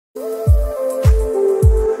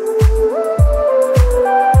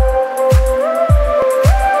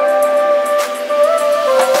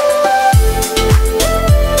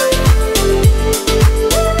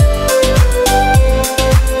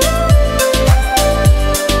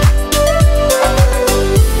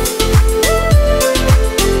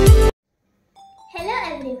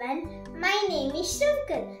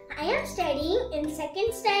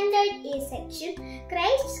Grade A section,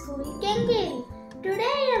 Christ School, Kengeri. Today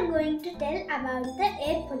I am going to tell about the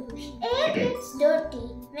air pollution. Air gets dirty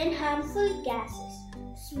when harmful gases,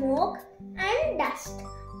 smoke and dust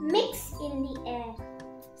mix in the air.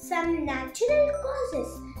 Some natural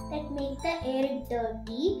causes that make the air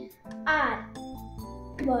dirty are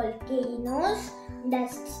volcanoes,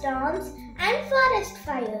 dust storms and forest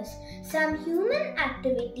fires. Some human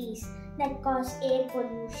activities that cause air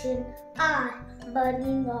pollution are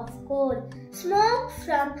burning of coal, smoke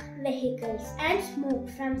from vehicles and smoke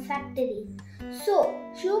from factories. So,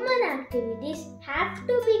 human activities have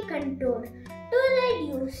to be controlled to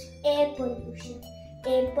reduce air pollution.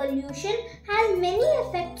 Air pollution has many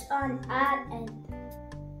effects on our health.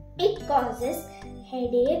 It causes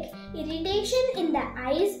headache, irritation in the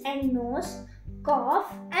eyes and nose,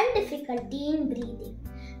 cough and difficulty in breathing.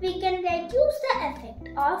 We can reduce the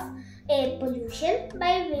effect of air pollution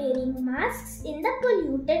by wearing masks in the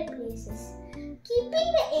polluted places. Keeping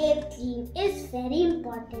the air clean is very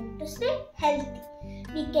important to stay healthy.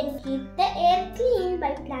 We can keep the air clean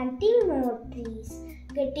by planting more trees,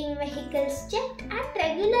 getting vehicles checked at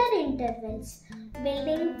regular intervals,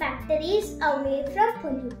 building factories away from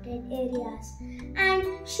polluted areas,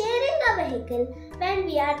 and sharing a vehicle when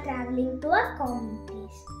we are traveling to a common place.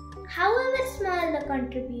 However small the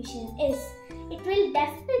contribution is, it will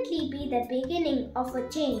definitely be the beginning of a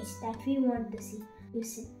change that we want to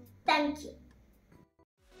see. Thank you.